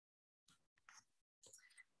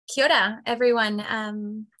Kia ora,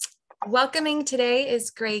 everyone. Welcoming today is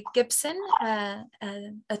Greg Gibson, a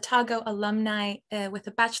Otago alumni with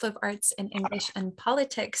a Bachelor of Arts in English and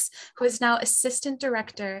Politics, who is now Assistant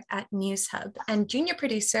Director at Newshub and Junior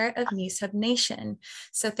Producer of Newshub Nation.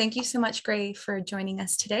 So thank you so much, Greg, for joining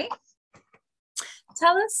us today.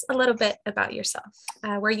 Tell us a little bit about yourself.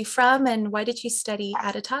 Where are you from and why did you study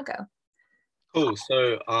at Otago? Cool.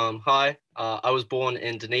 So, hi. I was born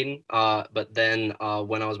in Dunedin, but then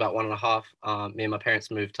when I was about 1.5, me and my parents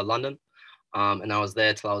moved to London, and I was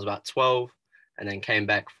there till I was about 12, and then came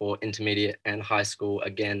back for intermediate and high school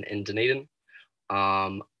again in Dunedin.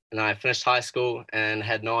 And I finished high school and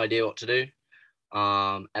had no idea what to do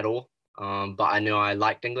at all, but I knew I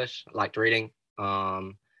liked English, I liked reading,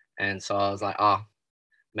 and so I was like,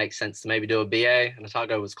 makes sense to maybe do a BA, and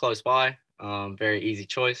Otago was close by, very easy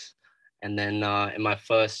choice. And then in my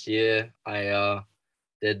first year, I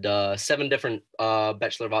did 7 different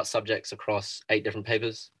Bachelor of Arts subjects across 8 different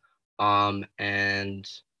papers, and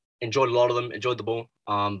enjoyed a lot of them, enjoyed the ball,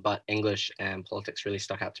 but English and politics really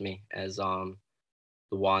stuck out to me as the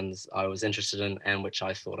ones I was interested in and which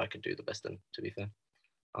I thought I could do the best in, to be fair.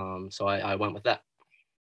 So I went with that.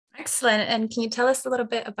 Excellent. And can you tell us a little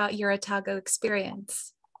bit about your Otago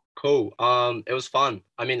experience? Cool. It was fun.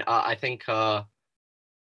 I mean, I think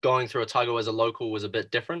going through Otago as a local was a bit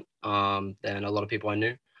different than a lot of people I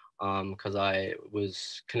knew, because I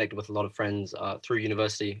was connected with a lot of friends through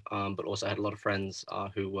university, but also had a lot of friends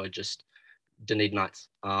who were just Dunedinites.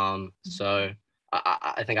 So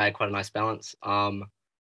I think I had quite a nice balance. I'm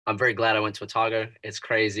very glad I went to Otago. It's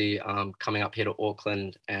crazy coming up here to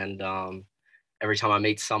Auckland, and every time I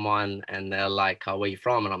meet someone and they're like, where are you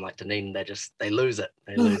from? And I'm like, Dunedin, they lose it.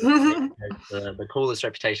 They lose it. The coolest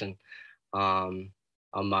reputation.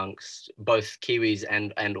 Amongst both Kiwis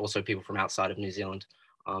and also people from outside of New Zealand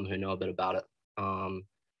who know a bit about it.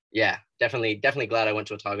 Yeah, definitely glad I went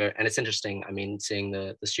to Otago. And it's interesting, I mean, seeing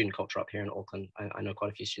the student culture up here in Auckland. I know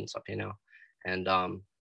quite a few students up here now, and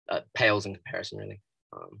pales in comparison, really.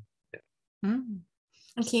 Yeah.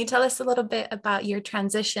 And can you tell us a little bit about your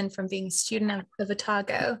transition from being a student of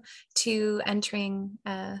Otago to entering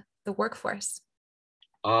the workforce?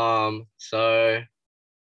 So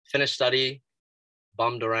finished study,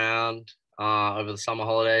 bummed around over the summer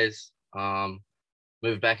holidays,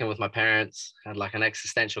 moved back in with my parents, had like an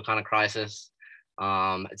existential kind of crisis.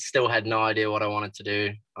 Still had no idea what I wanted to do.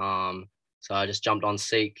 So I just jumped on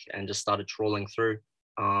Seek and just started trawling through,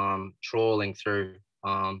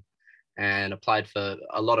 and applied for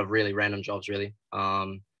a lot of really random jobs, really.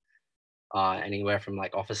 Anywhere from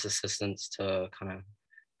like office assistants to kind of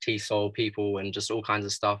TESOL people and just all kinds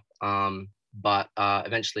of stuff. But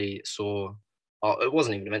eventually saw, it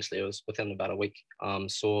wasn't even eventually, it was within about a week,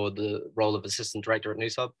 saw the role of assistant director at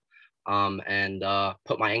Newshub, and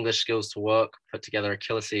put my English skills to work, put together a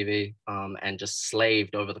killer CV, and just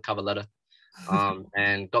slaved over the cover letter,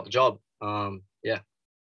 and got the job. Yeah.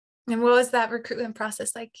 And what was that recruitment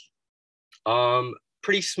process like?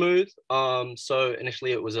 Pretty smooth. So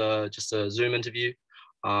initially it was just a Zoom interview,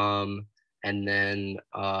 and then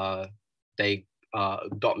they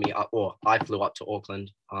got me up, or I flew up to Auckland,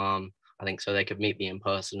 I think, so they could meet me in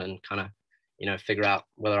person and kind of, figure out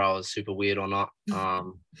whether I was super weird or not.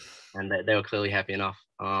 And they were clearly happy enough.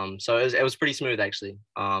 So it was pretty smooth, actually.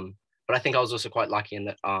 But I think I was also quite lucky in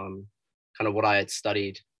that kind of what I had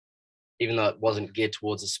studied, even though it wasn't geared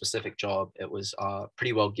towards a specific job, it was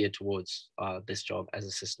pretty well geared towards this job as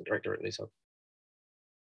assistant director at Newshub.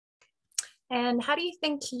 And how do you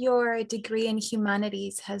think your degree in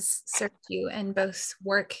humanities has served you in both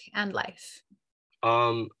work and life?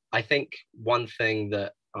 I think one thing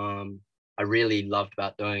that I really loved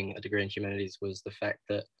about doing a degree in humanities was the fact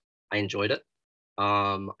that I enjoyed it.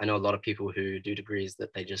 I know a lot of people who do degrees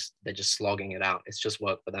that they're just slogging it out. It's just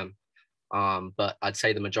work for them. But I'd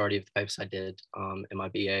say the majority of the papers I did in my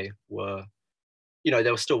BA were,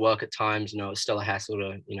 there was still work at times. It was still a hassle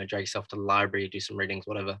to, drag yourself to the library, do some readings,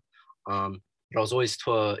 whatever. But I was always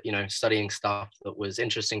studying stuff that was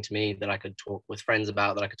interesting to me, that I could talk with friends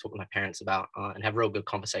about, that I could talk with my parents about, and have real good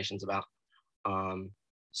conversations about.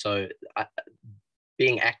 So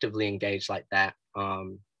being actively engaged like that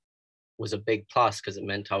was a big plus, because it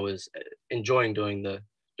meant I was enjoying doing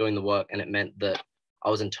the work, and it meant that I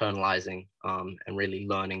was internalizing and really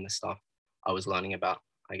learning the stuff I was learning about,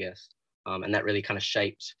 I guess. And that really kind of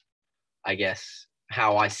shaped, I guess,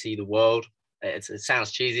 how I see the world. It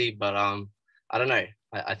sounds cheesy, but I don't know.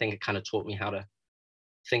 I think it kind of taught me how to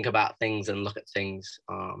think about things and look at things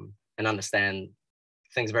and understand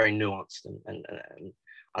things very nuanced. And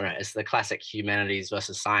I don't know, it's the classic humanities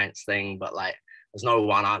versus science thing, but like there's no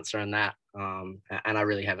one answer in that. And I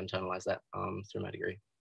really have internalized that through my degree.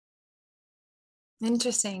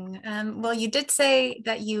 Interesting. Well, you did say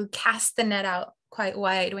that you cast the net out quite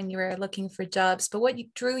wide when you were looking for jobs, but what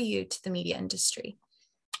drew you to the media industry?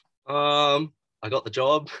 I got the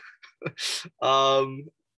job. I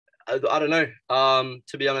don't know.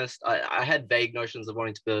 To be honest, I had vague notions of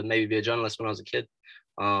wanting to maybe be a journalist when I was a kid.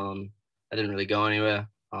 I didn't really go anywhere.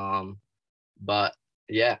 But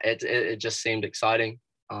yeah, it just seemed exciting.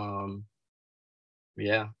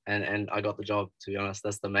 Yeah, and I got the job, to be honest.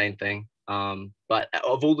 That's the main thing. But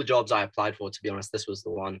of all the jobs I applied for, to be honest, this was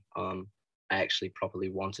the one I actually properly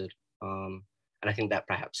wanted. And I think that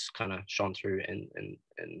perhaps kind of shone through in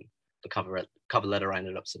the cover letter I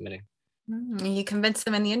ended up submitting. You convinced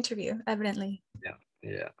them in the interview, evidently.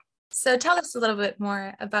 Yeah. So tell us a little bit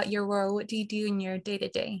more about your role. What do you do in your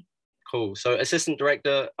day-to-day? Cool. So assistant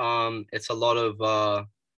director, it's a lot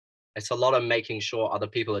of making sure other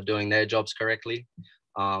people are doing their jobs correctly.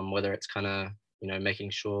 Whether it's kind of, making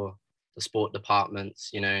sure the sport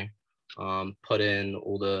departments, put in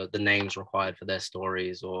all the names required for their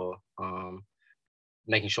stories, or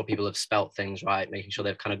making sure people have spelt things right, making sure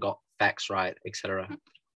they've kind of got facts right, etc.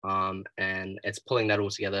 And it's pulling that all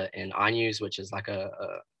together in iNews, which is like a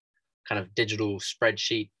kind of digital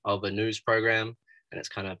spreadsheet of a news program. And it's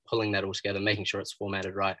kind of pulling that all together, making sure it's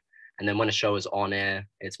formatted right. And then when a show is on air,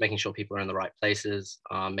 it's making sure people are in the right places,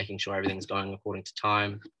 making sure everything's going according to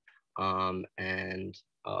time.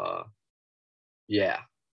 Yeah,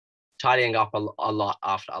 tidying up a lot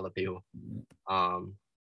after other people.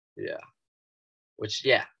 Yeah, which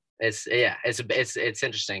it's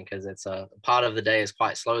interesting because it's a part of the day is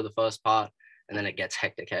quite slow, the first part, and then it gets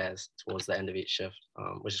hectic as towards the end of each shift,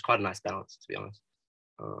 which is quite a nice balance, to be honest.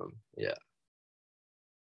 Yeah.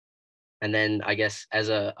 And then I guess as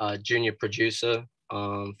a junior producer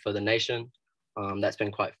for the Nation, that's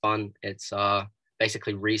been quite fun. It's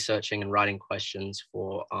basically researching and writing questions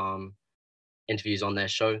for interviews on their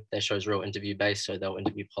show. Their show's real interview based, so they'll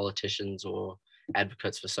interview politicians or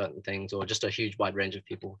advocates for certain things, or just a huge wide range of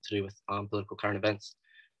people to do with political current events.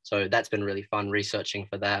 So that's been really fun, researching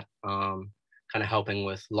for that. Kind of helping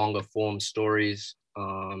with longer form stories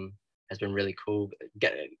has been really cool.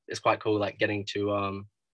 It's quite cool, like getting to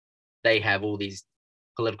they have all these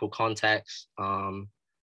political contacts.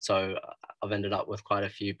 So I've ended up with quite a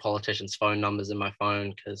few politicians' phone numbers in my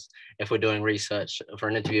phone, because if we're doing research for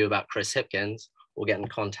an interview about Chris Hipkins, we'll get in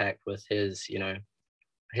contact with his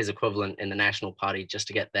equivalent in the National Party, just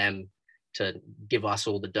to get them to give us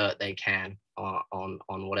all the dirt they can on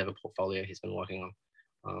whatever portfolio he's been working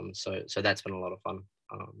on. So that's been a lot of fun,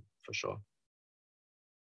 for sure.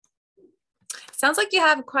 Sounds like you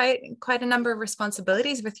have quite a number of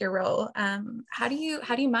responsibilities with your role. How do you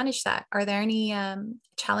manage that? Are there any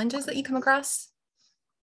challenges that you come across?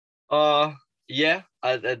 Yeah,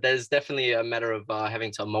 there's definitely a matter of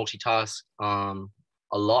having to multitask a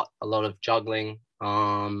lot of juggling,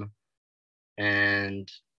 and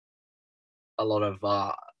a lot of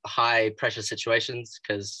high pressure situations,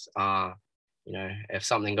 because if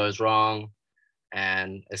something goes wrong,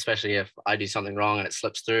 and especially if I do something wrong and it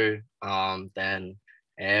slips through, then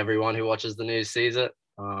everyone who watches the news sees it,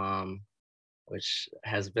 which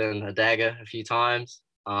has been a dagger a few times.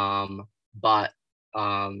 But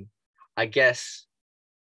I guess,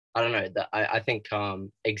 I don't know, I think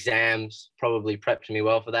exams probably prepped me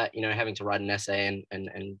well for that, having to write an essay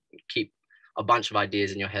and keep a bunch of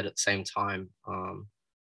ideas in your head at the same time.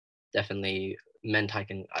 Definitely meant I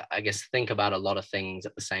can, I guess, think about a lot of things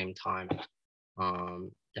at the same time.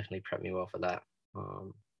 Definitely prepped me well for that.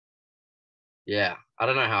 Yeah, I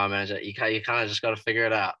don't know how I manage it. You kind of just got to figure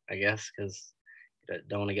it out, I guess, because you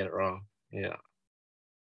don't want to get it wrong. Yeah.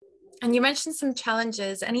 And you mentioned some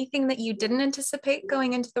challenges. Anything that you didn't anticipate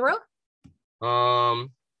going into the role? I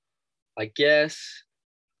guess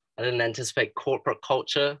I didn't anticipate corporate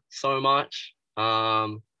culture so much.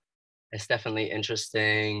 It's definitely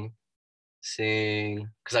interesting seeing,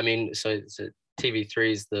 because I mean, so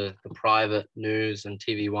TV3 is the private news, and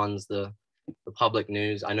TV1's the public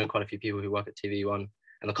news. I know quite a few people who work at TV1,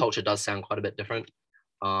 and the culture does sound quite a bit different.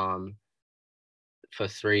 For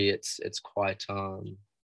 3, it's quite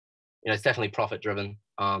it's definitely profit driven,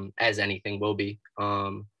 as anything will be.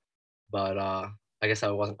 But I guess I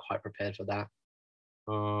wasn't quite prepared for that.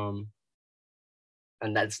 And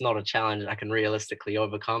that's not a challenge I can realistically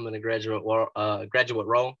overcome in a graduate role.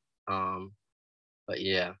 But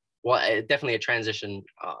yeah, well, definitely a transition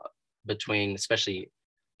between, especially,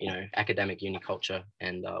 academic uni culture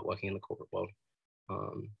and working in the corporate world.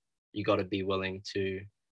 You got to be willing to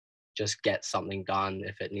just get something done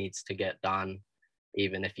if it needs to get done,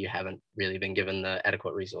 even if you haven't really been given the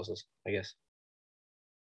adequate resources, I guess.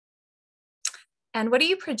 And what do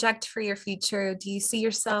you project for your future? Do you see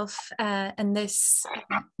yourself in this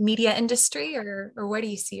media industry, or where do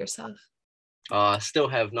you see yourself? Still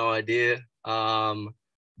have no idea,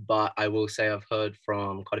 but I will say I've heard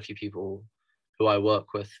from quite a few people who I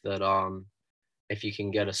work with that if you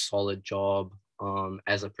can get a solid job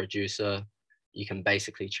as a producer, you can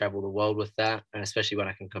basically travel the world with that. And especially when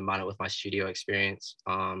I can combine it with my studio experience,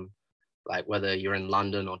 like whether you're in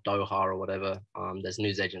London or Doha or whatever, there's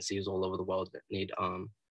news agencies all over the world that need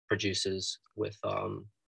producers with a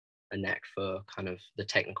knack for kind of the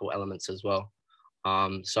technical elements as well.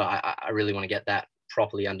 So I really want to get that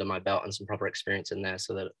properly under my belt and some proper experience in there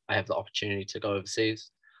so that I have the opportunity to go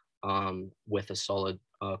overseas with a solid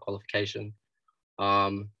qualification.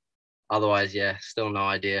 Otherwise, yeah, still no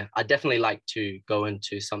idea. I definitely like to go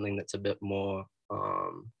into something that's a bit more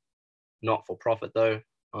not for profit though.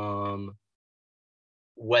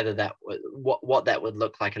 Whether that what that would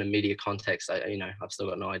look like in a media context, I've still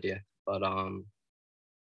got no idea. But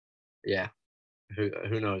yeah,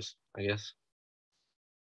 who knows, I guess.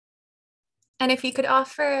 And if you could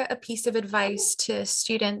offer a piece of advice to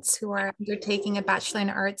students who are undertaking a Bachelor in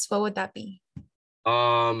Arts, what would that be?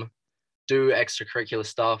 Do extracurricular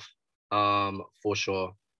stuff, for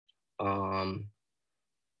sure.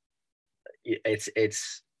 It's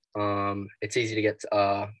easy to get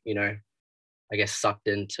I guess sucked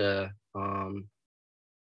into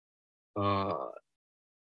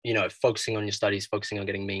focusing on your studies, focusing on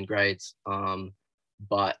getting mean grades.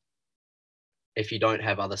 But if you don't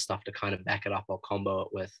have other stuff to kind of back it up or combo it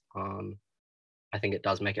with, I think it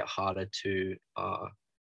does make it harder to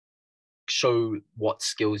show what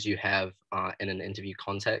skills you have in an interview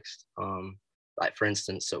context. Like for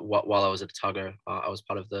instance, while I was at Otago, I was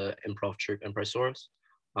part of the improv troupe Improsaurus.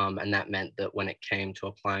 And that meant that when it came to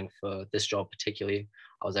applying for this job particularly,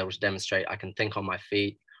 I was able to demonstrate I can think on my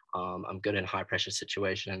feet. I'm good in high pressure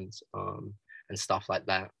situations and stuff like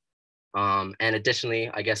that. And additionally,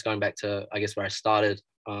 I guess going back to where I started,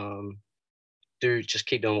 just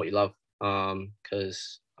keep doing what you love.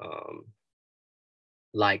 Because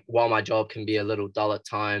like while my job can be a little dull at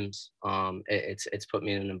times, it's put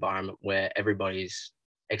me in an environment where everybody's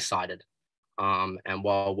excited. And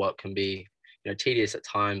while work can be tedious at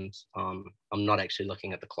times, I'm not actually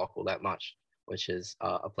looking at the clock all that much, which is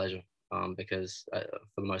a pleasure because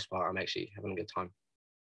for the most part, I'm actually having a good time.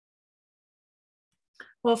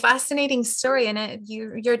 Well, fascinating story, and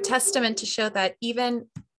you're a testament to show that even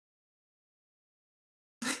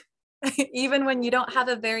when you don't have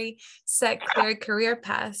a very set, clear career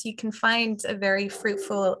path, you can find a very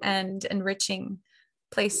fruitful and enriching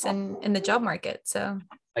place in the job market. So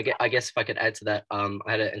I guess if I could add to that, I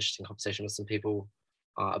had an interesting conversation with some people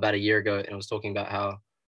about a year ago, and I was talking about how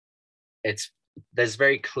there's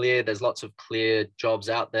lots of clear jobs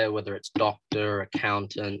out there, whether it's doctor,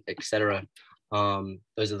 accountant, etc.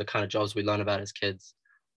 Those are the kind of jobs we learn about as kids,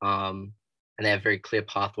 and they have very clear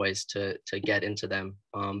pathways to get into them.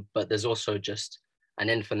 But there's also just an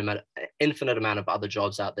infinite amount of other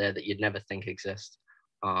jobs out there that you'd never think exist.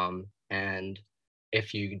 And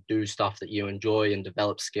if you do stuff that you enjoy and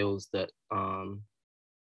develop skills that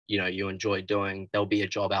you enjoy doing, there'll be a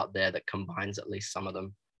job out there that combines at least some of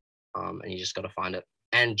them, and you just got to find it.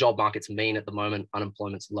 And job market's mean at the moment,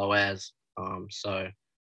 unemployment's low as, so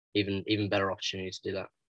even better opportunity to do that.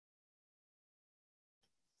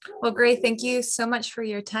 Well, great. Thank you so much for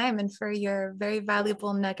your time and for your very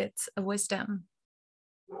valuable nuggets of wisdom.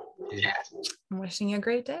 Yeah. I'm wishing you a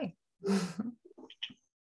great day.